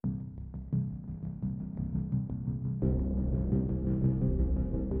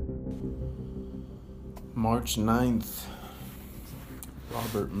March 9th,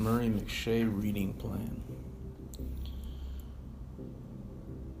 Robert Murray McShay reading plan.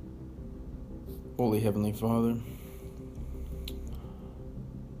 Holy Heavenly Father,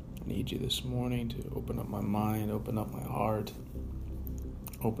 I need you this morning to open up my mind, open up my heart,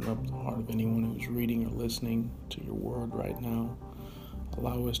 open up the heart of anyone who's reading or listening to your word right now.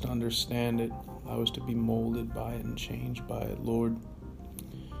 Allow us to understand it, allow us to be molded by it and changed by it, Lord.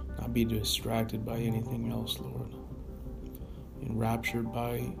 Not be distracted by anything else, Lord. Enraptured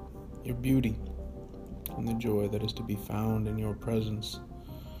by your beauty and the joy that is to be found in your presence,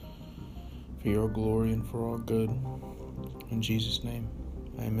 for your glory and for our good. In Jesus' name,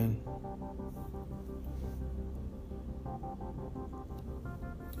 amen.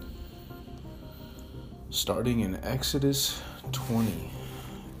 Starting in Exodus 20.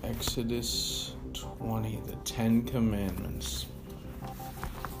 Exodus 20, the Ten Commandments.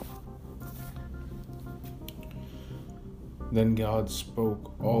 Then God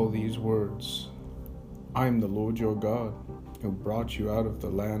spoke all these words. I am the Lord your God, who brought you out of the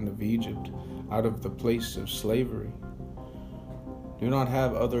land of Egypt, out of the place of slavery. Do not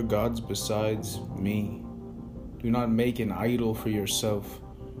have other gods besides me. Do not make an idol for yourself,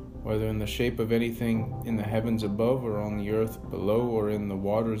 whether in the shape of anything in the heavens above or on the earth below or in the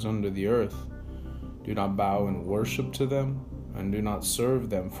waters under the earth. Do not bow and worship to them, and do not serve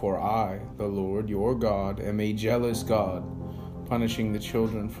them, for I, the Lord your God, am a jealous God, punishing the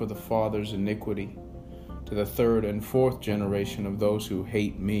children for the father's iniquity, to the third and fourth generation of those who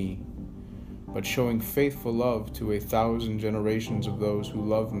hate me, but showing faithful love to 1,000 generations of those who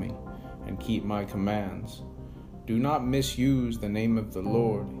love me and keep my commands. Do not misuse the name of the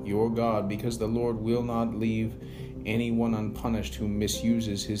Lord your God, because the Lord will not leave anyone unpunished who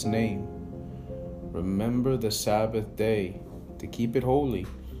misuses his name. Remember the Sabbath day to keep it holy.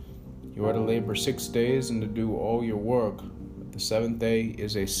 You are to labor 6 days and to do all your work. But the seventh day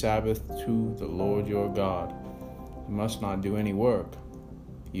is a Sabbath to the Lord your God. You must not do any work.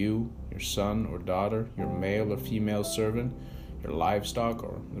 You, your son or daughter, your male or female servant, your livestock,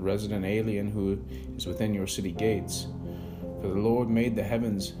 or the resident alien who is within your city gates. For the Lord made the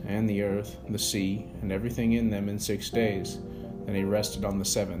heavens and the earth, the sea, and everything in them in 6 days. Then he rested on the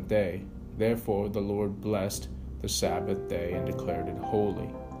seventh day. Therefore the Lord blessed the Sabbath day and declared it holy.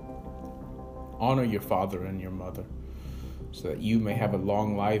 Honor your father and your mother, so that you may have a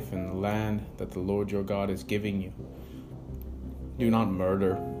long life in the land that the Lord your God is giving you. Do not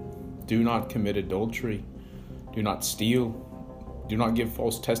murder. Do not commit adultery. Do not steal. Do not give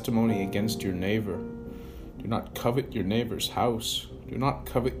false testimony against your neighbor. Do not covet your neighbor's house. Do not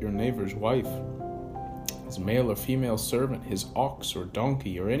covet your neighbor's wife, his male or female servant, his ox or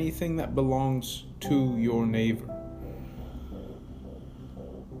donkey, or anything that belongs to your neighbor.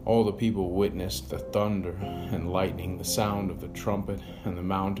 All the people witnessed the thunder and lightning, the sound of the trumpet, and the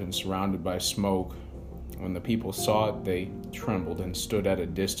mountain surrounded by smoke. When the people saw it, they trembled and stood at a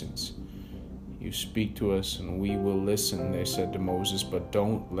distance. You speak to us and we will listen, they said to Moses, but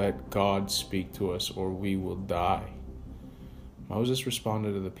don't let God speak to us or we will die. Moses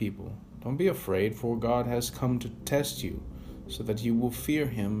responded to the people, don't be afraid, for God has come to test you, so that you will fear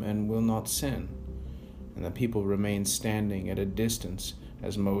him and will not sin. And the people remained standing at a distance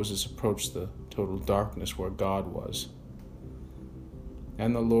as Moses approached the total darkness where God was.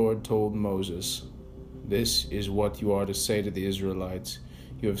 And the Lord told Moses, this is what you are to say to the Israelites.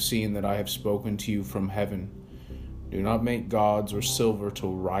 You have seen that I have spoken to you from heaven. Do not make gods or silver to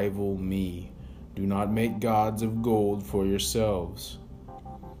rival me. Do not make gods of gold for yourselves.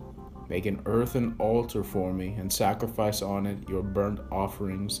 Make an earthen altar for me and sacrifice on it your burnt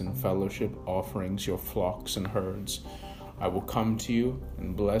offerings and fellowship offerings, your flocks and herds. I will come to you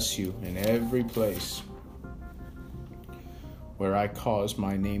and bless you in every place where I cause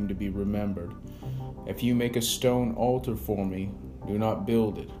my name to be remembered. If you make a stone altar for me, do not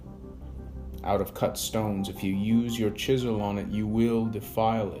build it out of cut stones. If you use your chisel on it, you will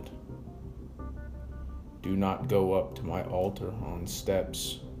defile it. Do not go up to my altar on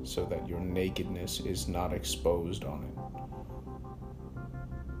steps, so that your nakedness is not exposed on it.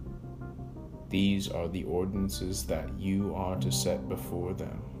 These are the ordinances that you are to set before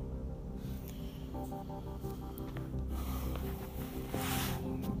them.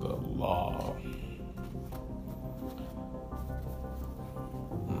 The law.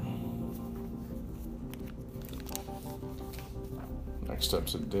 Next up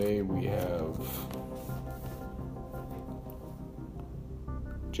today we have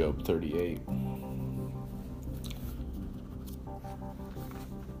Job 38.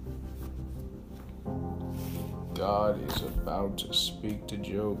 God is about to speak to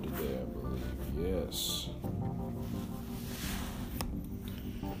Job today, I believe. Yes.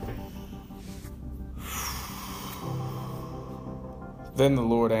 Then the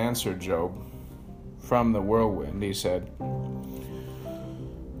Lord answered Job from the whirlwind. He said,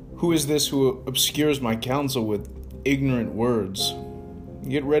 "Who is this who obscures my counsel with ignorant words?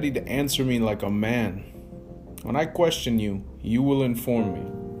 Get ready to answer me like a man. When I question you, you will inform me.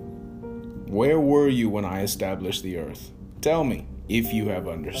 Where were you when I established the earth? Tell me, if you have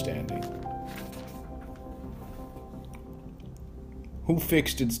understanding. Who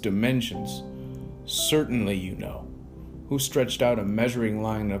fixed its dimensions? Certainly you know. Who stretched out a measuring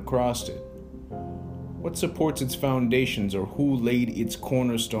line across it? What supports its foundations, or who laid its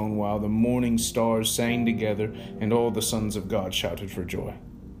cornerstone while the morning stars sang together and all the sons of God shouted for joy?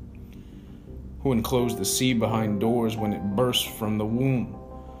 Who enclosed the sea behind doors when it burst from the womb?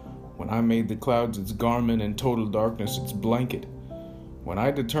 When I made the clouds its garment and total darkness its blanket? When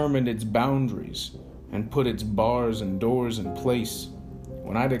I determined its boundaries and put its bars and doors in place?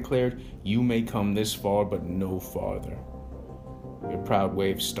 When I declared, you may come this far but no farther? Your proud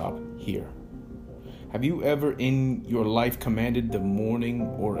waves stop here. Have you ever in your life commanded the morning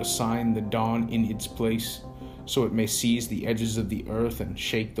or assigned the dawn in its place, so it may seize the edges of the earth and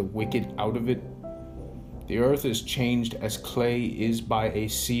shake the wicked out of it? The earth is changed as clay is by a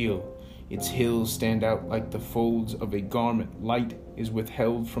seal. Its hills stand out like the folds of a garment. Light is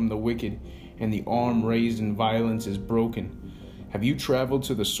withheld from the wicked, and the arm raised in violence is broken. Have you traveled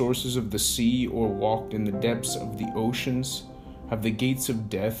to the sources of the sea or walked in the depths of the oceans? Have the gates of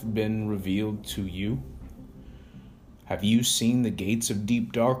death been revealed to you? Have you seen the gates of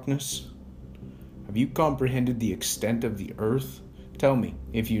deep darkness? Have you comprehended the extent of the earth? Tell me,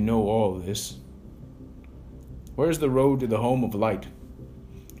 if you know all this. Where is the road to the home of light?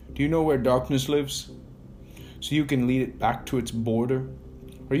 Do you know where darkness lives? So you can lead it back to its border?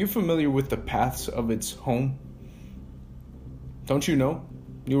 Are you familiar with the paths of its home? Don't you know?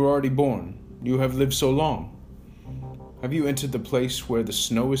 You were already born. You have lived so long. Have you entered the place where the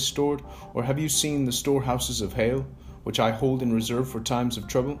snow is stored? Or have you seen the storehouses of hail, which I hold in reserve for times of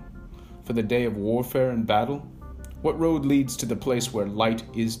trouble, for the day of warfare and battle? What road leads to the place where light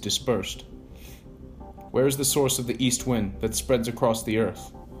is dispersed? Where is the source of the east wind that spreads across the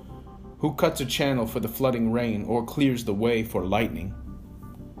earth? Who cuts a channel for the flooding rain or clears the way for lightning?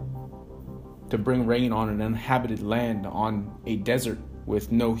 To bring rain on an uninhabited land, on a desert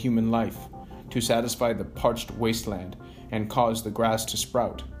with no human life, to satisfy the parched wasteland and cause the grass to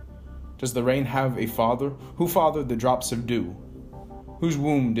sprout. Does the rain have a father? Who fathered the drops of dew? Whose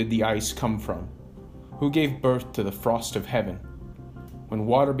womb did the ice come from? Who gave birth to the frost of heaven? When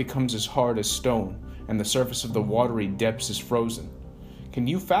water becomes as hard as stone, and the surface of the watery depths is frozen, can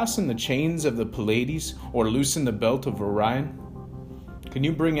you fasten the chains of the Pleiades, or loosen the belt of Orion? Can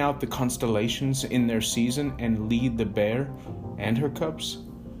you bring out the constellations in their season and lead the bear and her cubs?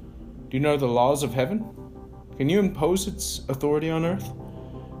 Do you know the laws of heaven? Can you impose its authority on earth?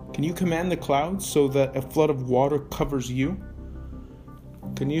 Can you command the clouds so that a flood of water covers you?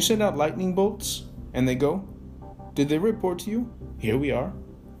 Can you send out lightning bolts, and they go? Did they report to you? Here we are.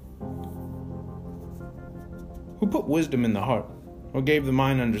 Who put wisdom in the heart, or gave the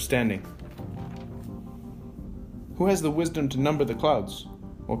mind understanding? Who has the wisdom to number the clouds,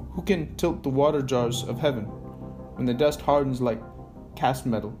 or who can tilt the water jars of heaven, when the dust hardens like cast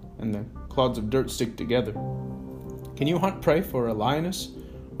metal and the clods of dirt stick together? Can you hunt prey for a lioness,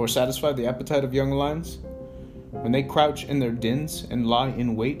 or satisfy the appetite of young lions, when they crouch in their dens and lie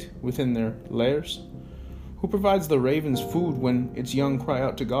in wait within their lairs? Who provides the raven's food when its young cry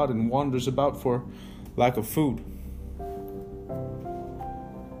out to God and wanders about for lack of food?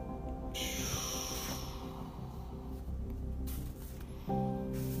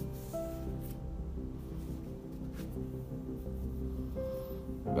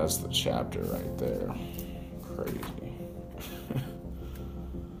 That's the chapter right there. Crazy.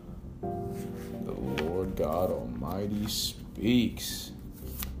 The Lord God Almighty speaks.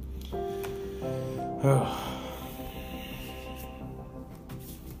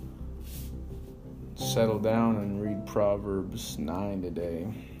 Settle down and read Proverbs 9 today.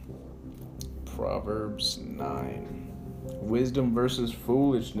 Proverbs 9. Wisdom versus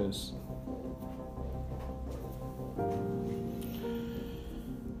foolishness.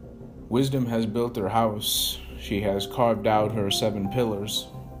 Wisdom has built her house. She has carved out her 7 pillars.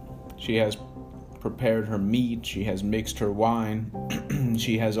 She has prepared her meat. She has mixed her wine.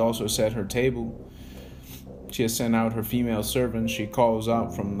 She has also set her table. She has sent out her female servants. She calls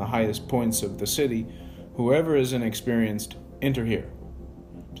out from the highest points of the city, whoever is inexperienced, enter here.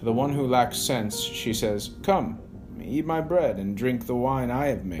 To the one who lacks sense, she says, come, eat my bread and drink the wine I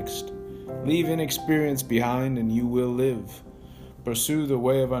have mixed. Leave inexperience behind and you will live. Pursue the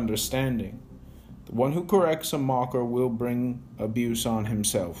way of understanding. The one who corrects a mocker will bring abuse on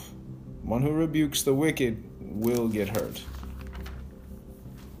himself. One who rebukes the wicked will get hurt.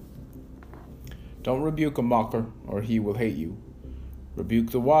 Don't rebuke a mocker, or he will hate you. Rebuke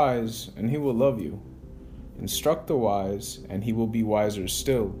the wise, and he will love you. Instruct the wise, and he will be wiser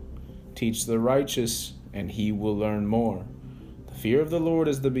still. Teach the righteous, and he will learn more. The fear of the Lord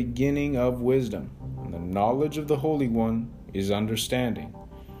is the beginning of wisdom, and the knowledge of the Holy One is understanding.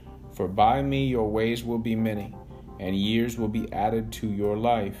 For by me your ways will be many, and years will be added to your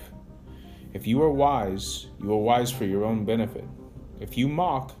life. If you are wise for your own benefit. If you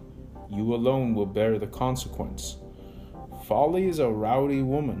mock, you alone will bear the consequence. Folly is a rowdy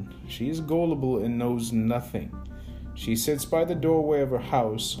woman. She is gullible and knows nothing. She sits by the doorway of her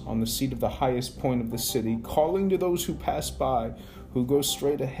house, on the seat of the highest point of the city, calling to those who pass by, who go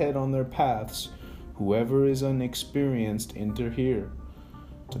straight ahead on their paths. Whoever is inexperienced, enter here.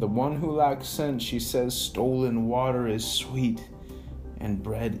 To the one who lacks sense, she says, stolen water is sweet, and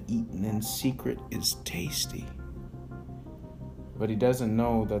bread eaten in secret is tasty. But he doesn't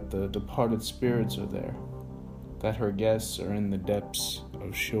know that the departed spirits are there, that her guests are in the depths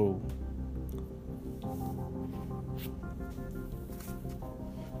of Sheol.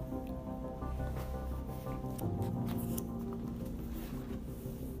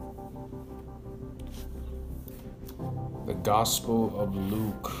 The Gospel of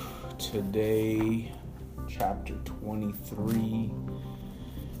Luke, today, chapter 23.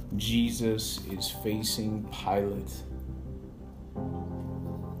 Jesus is facing Pilate.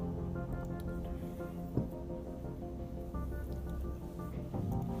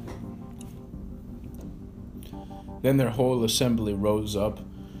 Then their whole assembly rose up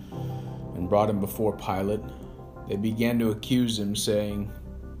and brought him before Pilate. They began to accuse him, saying,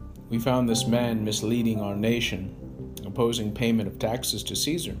 "We found this man misleading our nation, opposing payment of taxes to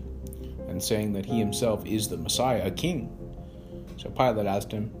Caesar, and saying that he himself is the Messiah, a king." So Pilate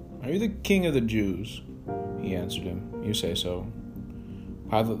asked him, "Are you the king of the Jews?" He answered him, "You say so."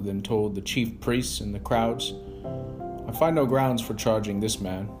 Pilate then told the chief priests and the crowds, "I find no grounds for charging this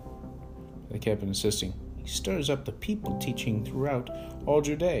man." They kept insisting, "He stirs up the people, teaching throughout all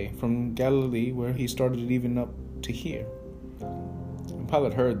Judea, from Galilee, where he started, even up to here." When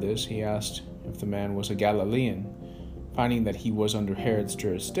Pilate heard this, he asked if the man was a Galilean. Finding that he was under Herod's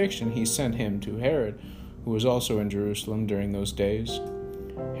jurisdiction, he sent him to Herod, who was also in Jerusalem during those days.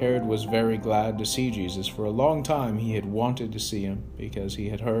 Herod was very glad to see Jesus. For a long time he had wanted to see him, because he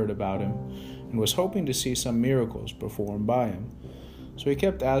had heard about him, and was hoping to see some miracles performed by him. So he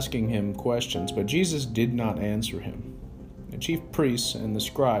kept asking him questions, but Jesus did not answer him. The chief priests and the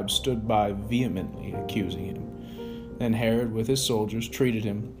scribes stood by, vehemently accusing him. Then Herod, with his soldiers, treated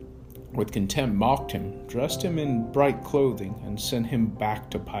him with contempt, mocked him, dressed him in bright clothing, and sent him back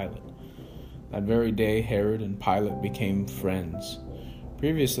to Pilate. That very day Herod and Pilate became friends.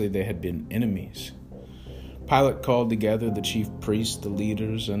 Previously they had been enemies. Pilate called together the chief priests, the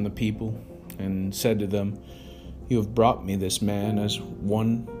leaders, and the people, and said to them, "You have brought me this man as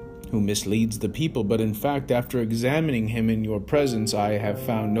one who misleads the people, but in fact, after examining him in your presence, I have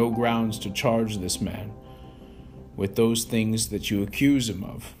found no grounds to charge this man with those things that you accuse him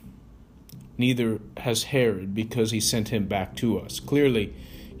of. Neither has Herod, because he sent him back to us. Clearly,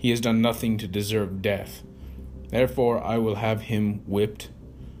 he has done nothing to deserve death. Therefore, I will have him whipped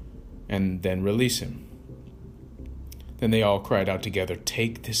and then release him." Then they all cried out together,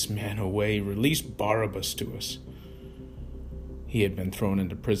 "Take this man away, release Barabbas to us." He had been thrown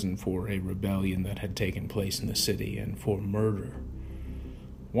into prison for a rebellion that had taken place in the city and for murder.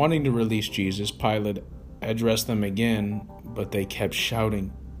 Wanting to release Jesus, Pilate addressed them again, but they kept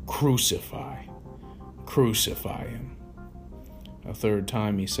shouting, "Crucify! Crucify him!" A third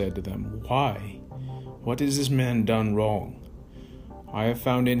time he said to them, "Why? What has this man done wrong? I have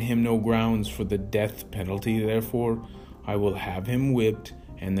found in him no grounds for the death penalty, therefore I will have him whipped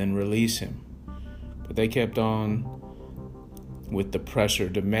and then release him." But they kept on with the pressure,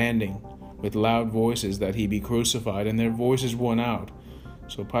 demanding with loud voices that he be crucified, and their voices won out.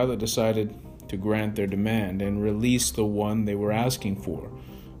 So Pilate decided to grant their demand and release the one they were asking for,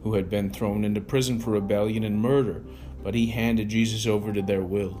 who had been thrown into prison for rebellion and murder, but he handed Jesus over to their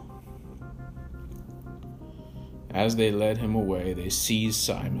will. As they led him away, they seized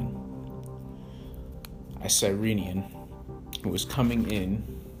Simon, a Cyrenian, who was coming in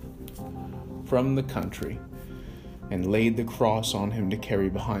from the country, and laid the cross on him to carry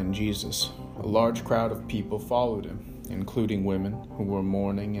behind Jesus. A large crowd of people followed him, including women who were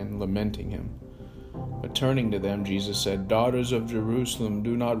mourning and lamenting him. But turning to them, Jesus said, "Daughters of Jerusalem,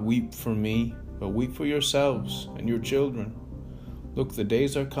 do not weep for me, but weep for yourselves and your children. Look, the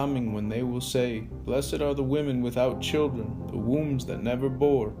days are coming when they will say, 'Blessed are the women without children, the wombs that never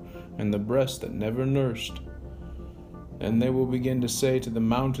bore, and the breasts that never nursed.' Then they will begin to say to the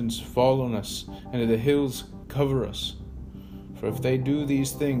mountains, 'Fall on us,' and to the hills, 'Cover us.' For if they do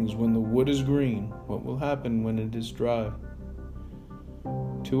these things when the wood is green, what will happen when it is dry?"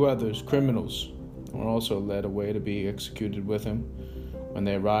 2 others, criminals, were also led away to be executed with him. When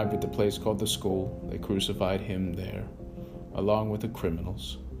they arrived at the place called the Skull, they crucified him there, along with the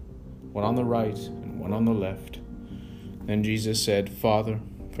criminals, one on the right and one on the left. Then Jesus said, "Father,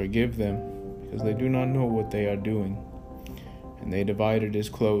 forgive them, because they do not know what they are doing." And they divided his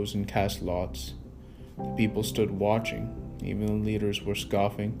clothes and cast lots. The people stood watching, even the leaders were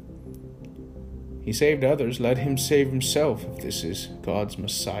scoffing. "He saved others, let him save himself, if this is God's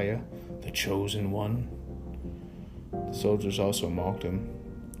Messiah, the chosen one." The soldiers also mocked him.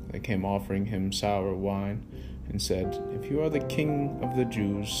 They came offering him sour wine and said, "If you are the king of the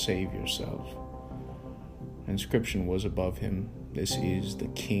Jews, save yourself." An inscription was above him, "This is the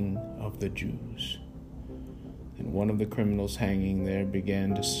King of the Jews." And one of the criminals hanging there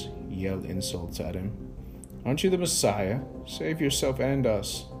began to yell insults at him. "Aren't you the Messiah? Save yourself and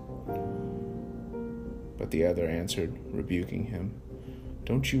us." But the other answered, rebuking him,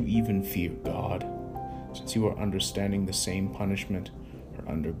 "Don't you even fear God, since you are understanding the same punishment, or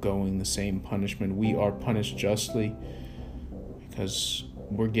undergoing the same punishment? We are punished justly, because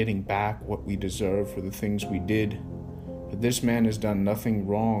we're getting back what we deserve for the things we did. But this man has done nothing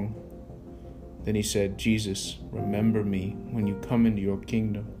wrong." Then he said, "Jesus, remember me when you come into your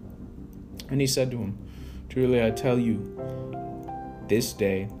kingdom." And he said to him, "Truly I tell you, this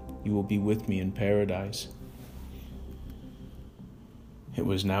day you will be with me in paradise." It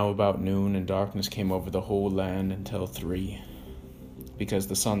was now about noon, and darkness came over the whole land until 3, because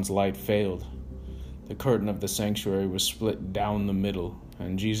the sun's light failed. The curtain of the sanctuary was split down the middle,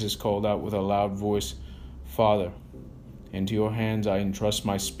 and Jesus called out with a loud voice, "Father, into your hands I entrust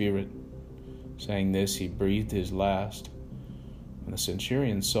my spirit." Saying this, he breathed his last. When the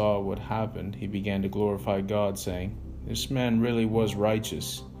centurion saw what happened, he began to glorify God, saying, "This man really was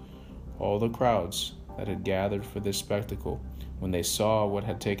righteous." All the crowds that had gathered for this spectacle, when they saw what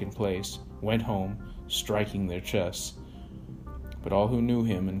had taken place, went home, striking their chests. But all who knew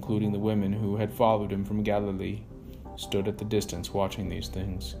him, including the women who had followed him from Galilee, stood at the distance watching these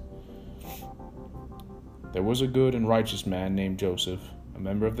things. There was a good and righteous man named Joseph, a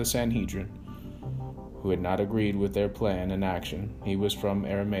member of the Sanhedrin, who had not agreed with their plan and action. He was from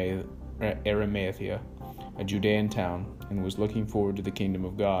Arimathea, a Judean town, and was looking forward to the kingdom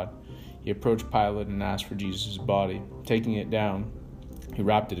of God. He approached Pilate and asked for Jesus' body. Taking it down, he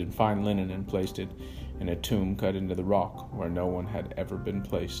wrapped it in fine linen and placed it in a tomb cut into the rock where no one had ever been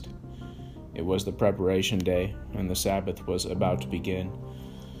placed. It was the preparation day, and the Sabbath was about to begin.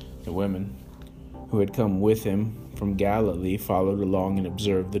 The women who had come with him from Galilee followed along and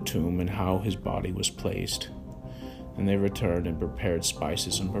observed the tomb and how his body was placed. And they returned and prepared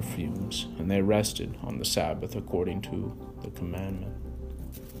spices and perfumes, and they rested on the Sabbath according to the commandment.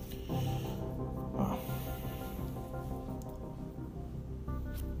 Wow.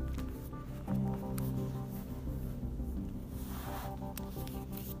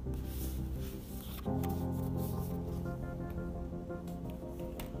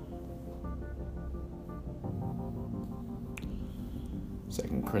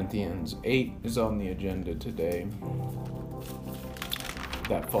 2 Corinthians 8 is on the agenda today.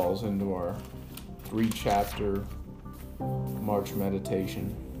 That falls into our 3-chapter March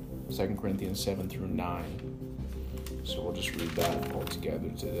meditation, 2 Corinthians 7 through 9. So we'll just read that all together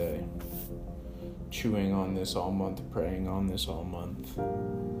today. Chewing on this all month, praying on this all month.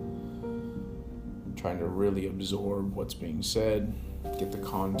 Trying to really absorb what's being said, get the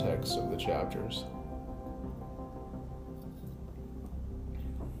context of the chapters.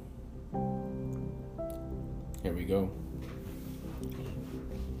 Here we go.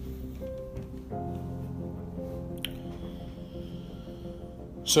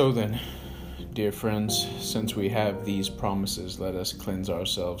 So then, dear friends, since we have these promises, let us cleanse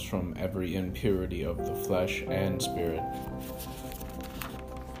ourselves from every impurity of the flesh and spirit,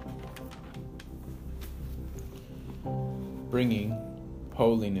 bringing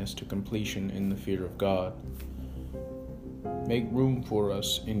holiness to completion in the fear of God. Make room for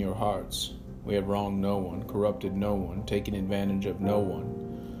us in your hearts. We have wronged no one, corrupted no one, taken advantage of no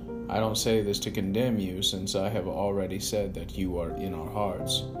one. I don't say this to condemn you, since I have already said that you are in our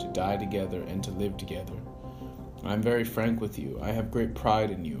hearts, to die together and to live together. I am very frank with you. I have great pride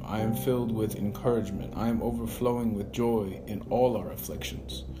in you. I am filled with encouragement. I am overflowing with joy in all our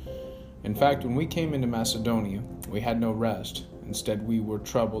afflictions. In fact, when we came into Macedonia, we had no rest. Instead, we were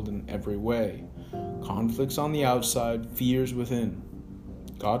troubled in every way. Conflicts on the outside, fears within.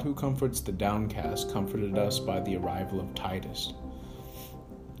 God, who comforts the downcast, comforted us by the arrival of Titus.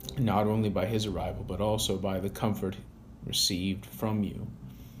 Not only by his arrival, but also by the comfort received from you.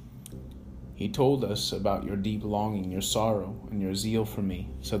 He told us about your deep longing, your sorrow, and your zeal for me,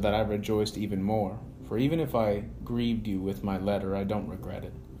 so that I rejoiced even more. For even if I grieved you with my letter, I don't regret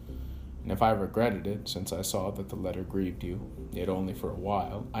it. And if I regretted it, since I saw that the letter grieved you, yet only for a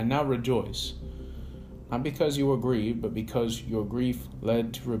while, I now rejoice. Not because you were grieved, but because your grief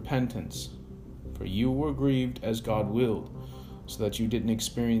led to repentance. For you were grieved as God willed, so that you didn't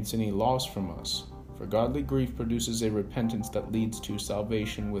experience any loss from us. For godly grief produces a repentance that leads to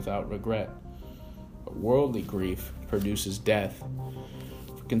salvation without regret. But worldly grief produces death.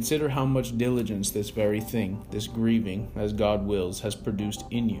 For consider how much diligence this very thing, this grieving as God wills, has produced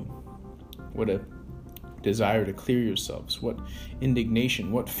in you. What a desire to clear yourselves, what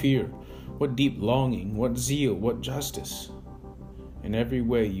indignation, what fear, what deep longing, what zeal, what justice. In every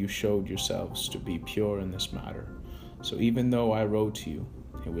way you showed yourselves to be pure in this matter. So even though I wrote to you,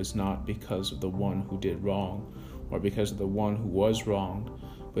 it was not because of the one who did wrong, or because of the one who was wronged,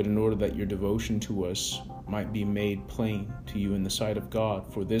 but in order that your devotion to us might be made plain to you in the sight of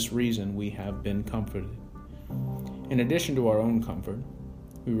God. For this reason we have been comforted. In addition to our own comfort,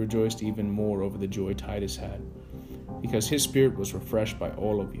 we rejoiced even more over the joy Titus had, because his spirit was refreshed by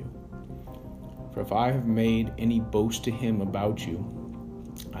all of you. For if I have made any boast to him about you,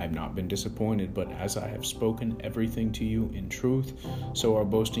 I have not been disappointed, but as I have spoken everything to you in truth, so our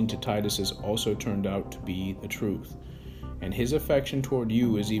boasting to Titus has also turned out to be the truth. And his affection toward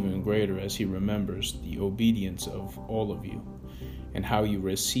you is even greater as he remembers the obedience of all of you, and how you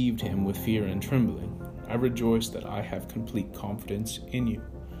received him with fear and trembling. I rejoice that I have complete confidence in you.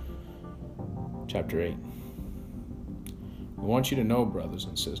 Chapter 8. I want you to know, brothers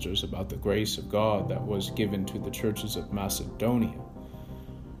and sisters, about the grace of God that was given to the churches of Macedonia.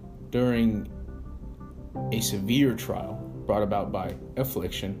 During a severe trial brought about by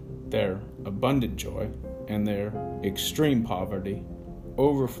affliction, their abundant joy and their extreme poverty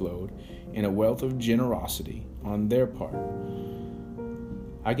overflowed in a wealth of generosity on their part.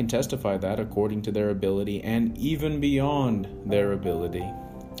 I can testify that according to their ability and even beyond their ability,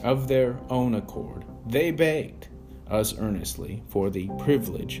 of their own accord, they begged us earnestly for the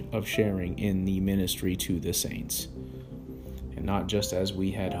privilege of sharing in the ministry to the saints. And not just as we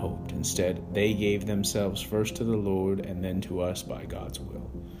had hoped. Instead, they gave themselves first to the Lord and then to us by God's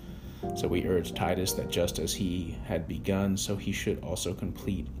will. So we urge Titus that just as he had begun, so he should also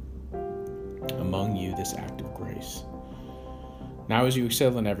complete among you this act of grace. Now as you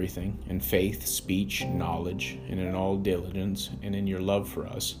excel in everything, in faith, speech, knowledge, and in all diligence, and in your love for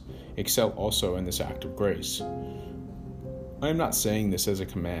us, excel also in this act of grace. I am not saying this as a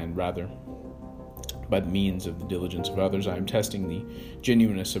command, rather, by the means of the diligence of others, I am testing the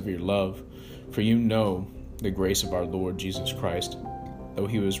genuineness of your love. For you know the grace of our Lord Jesus Christ. Though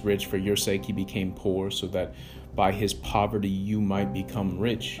he was rich, for your sake he became poor, so that by his poverty you might become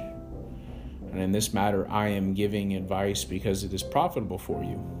rich. And in this matter I am giving advice because it is profitable for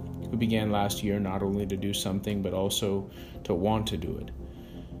you, who began last year not only to do something, but also to want to do it.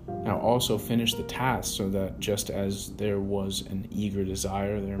 Now also finish the task, so that just as there was an eager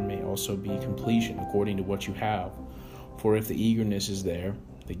desire, there may also be completion according to what you have. For if the eagerness is there,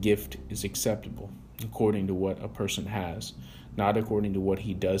 the gift is acceptable, according to what a person has, not according to what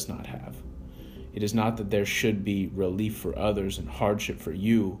he does not have. It is not that there should be relief for others and hardship for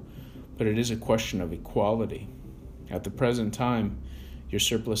you, but it is a question of equality. At the present time, your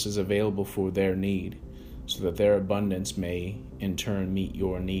surplus is available for their need, so that their abundance may in turn meet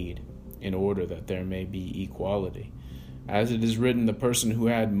your need, in order that there may be equality. As it is written, the person who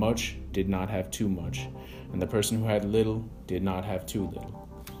had much did not have too much, and the person who had little did not have too little.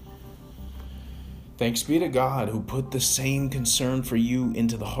 Thanks be to God, who put the same concern for you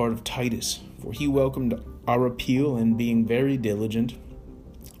into the heart of Titus, for he welcomed our appeal, and being very diligent,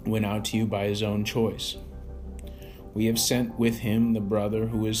 went out to you by his own choice. We have sent with him the brother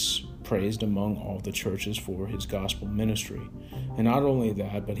who is praised among all the churches for his gospel ministry. And not only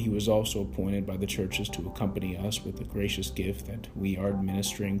that, but he was also appointed by the churches to accompany us with the gracious gift that we are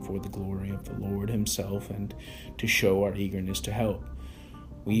administering for the glory of the Lord himself, and to show our eagerness to help.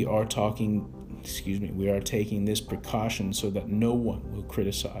 We are taking this precaution so that no one will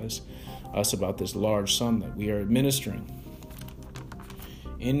criticize us about this large sum that we are administering.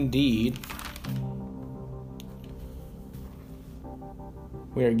 Indeed,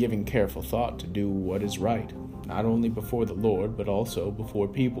 We are giving careful thought to do what is right, not only before the Lord, but also before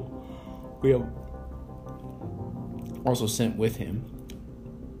people. We have also sent with him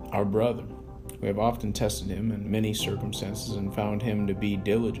our brother. We have often tested him in many circumstances and found him to be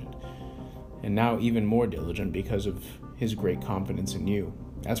diligent, and now even more diligent because of his great confidence in you.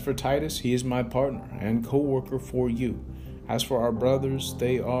 As for Titus, he is my partner and co-worker for you. As for our brothers,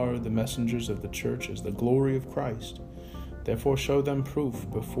 they are the messengers of the church as the glory of Christ. Therefore show them proof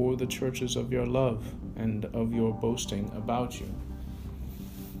before the churches of your love and of your boasting about you.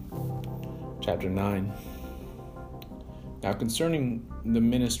 Chapter 9. Now concerning the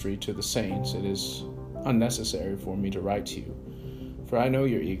ministry to the saints, it is unnecessary for me to write to you. For I know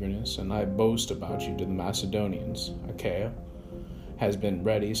your eagerness, and I boast about you to the Macedonians. Achaia has been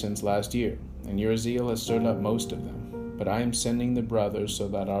ready since last year, and your zeal has stirred up most of them. But I am sending the brothers so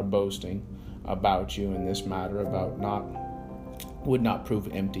that our boasting about you in this matter would not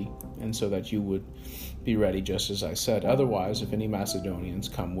prove empty, and so that you would be ready just as I said. Otherwise, if any Macedonians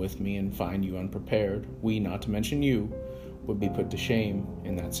come with me and find you unprepared, we, not to mention you, would be put to shame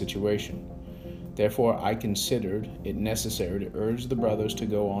in that situation. Therefore, I considered it necessary to urge the brothers to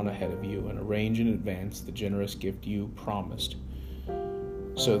go on ahead of you and arrange in advance the generous gift you promised,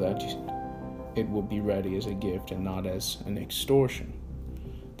 so that it will be ready as a gift and not as an extortion.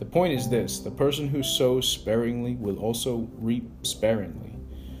 The point is this: the person who sows sparingly will also reap sparingly,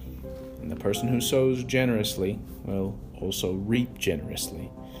 and the person who sows generously will also reap generously.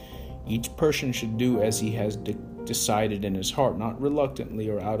 Each person should do as he has decided in his heart, not reluctantly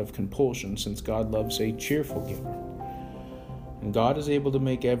or out of compulsion, since God loves a cheerful giver. And God is able to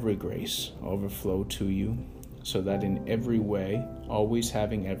make every grace overflow to you, so that in every way, always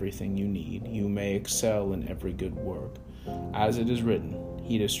having everything you need, you may excel in every good work. As it is written,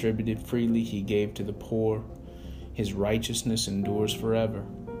 He distributed freely, He gave to the poor, His righteousness endures forever.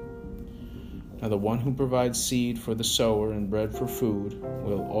 Now the one who provides seed for the sower and bread for food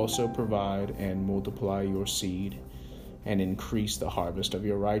will also provide and multiply your seed and increase the harvest of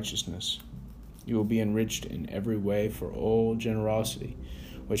your righteousness. You will be enriched in every way for all generosity,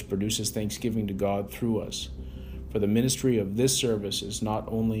 which produces thanksgiving to God through us. For the ministry of this service is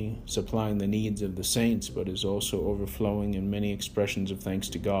not only supplying the needs of the saints, but is also overflowing in many expressions of thanks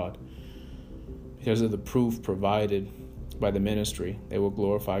to God. Because of the proof provided by the ministry, they will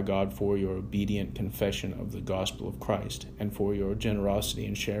glorify God for your obedient confession of the gospel of Christ, and for your generosity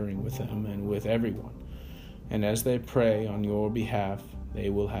in sharing with them and with everyone. And as they pray on your behalf, they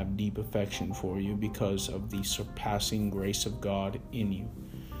will have deep affection for you because of the surpassing grace of God in you.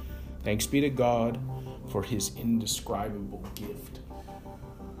 Thanks be to God for His indescribable gift.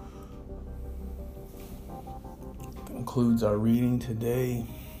 Concludes our reading today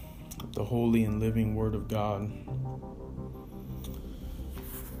of the holy and living Word of God.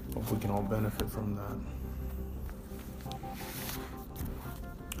 Hope we can all benefit from that.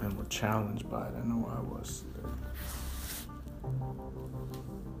 And we're challenged by it. I know I was.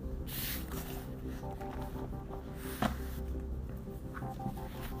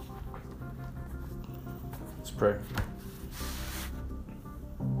 Let's pray.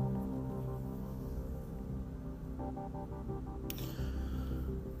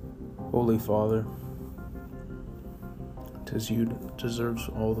 Holy Father, 'tis you that deserves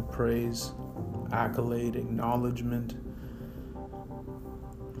all the praise, accolade, acknowledgement.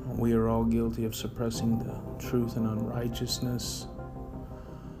 We are all guilty of suppressing the truth and unrighteousness,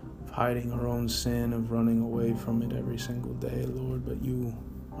 of hiding our own sin, of running away from it every single day, Lord. But you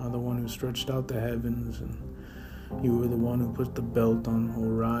are the one who stretched out the heavens, and you are the one who put the belt on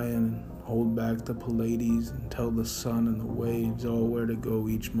Orion and hold back the Pleiades and tell the sun and the waves all where to go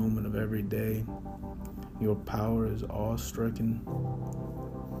each moment of every day. Your power is awe-stricken.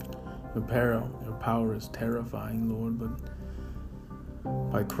 Your power is terrifying, Lord,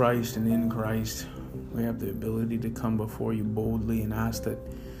 but by Christ and in Christ, we have the ability to come before you boldly and ask that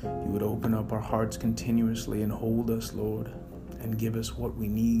you would open up our hearts continuously and hold us, Lord, and give us what we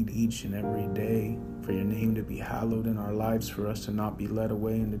need each and every day for your name to be hallowed in our lives, for us to not be led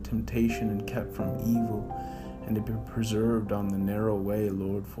away into temptation and kept from evil, and to be preserved on the narrow way,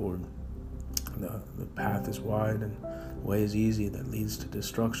 Lord, for the path is wide and the way is easy that leads to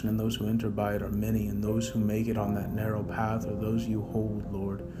destruction, and those who enter by it are many, and those who make it on that narrow path are those you hold,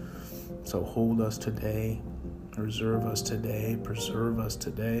 Lord. So hold us today, reserve us today, preserve us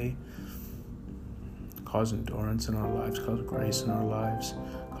today, cause endurance in our lives, cause grace in our lives,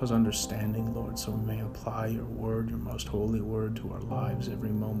 cause understanding, Lord, so we may apply your word, your most holy word, to our lives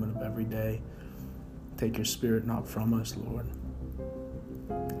every moment of every day. Take your spirit not from us, Lord.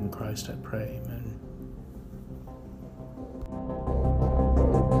 In Christ I pray, amen.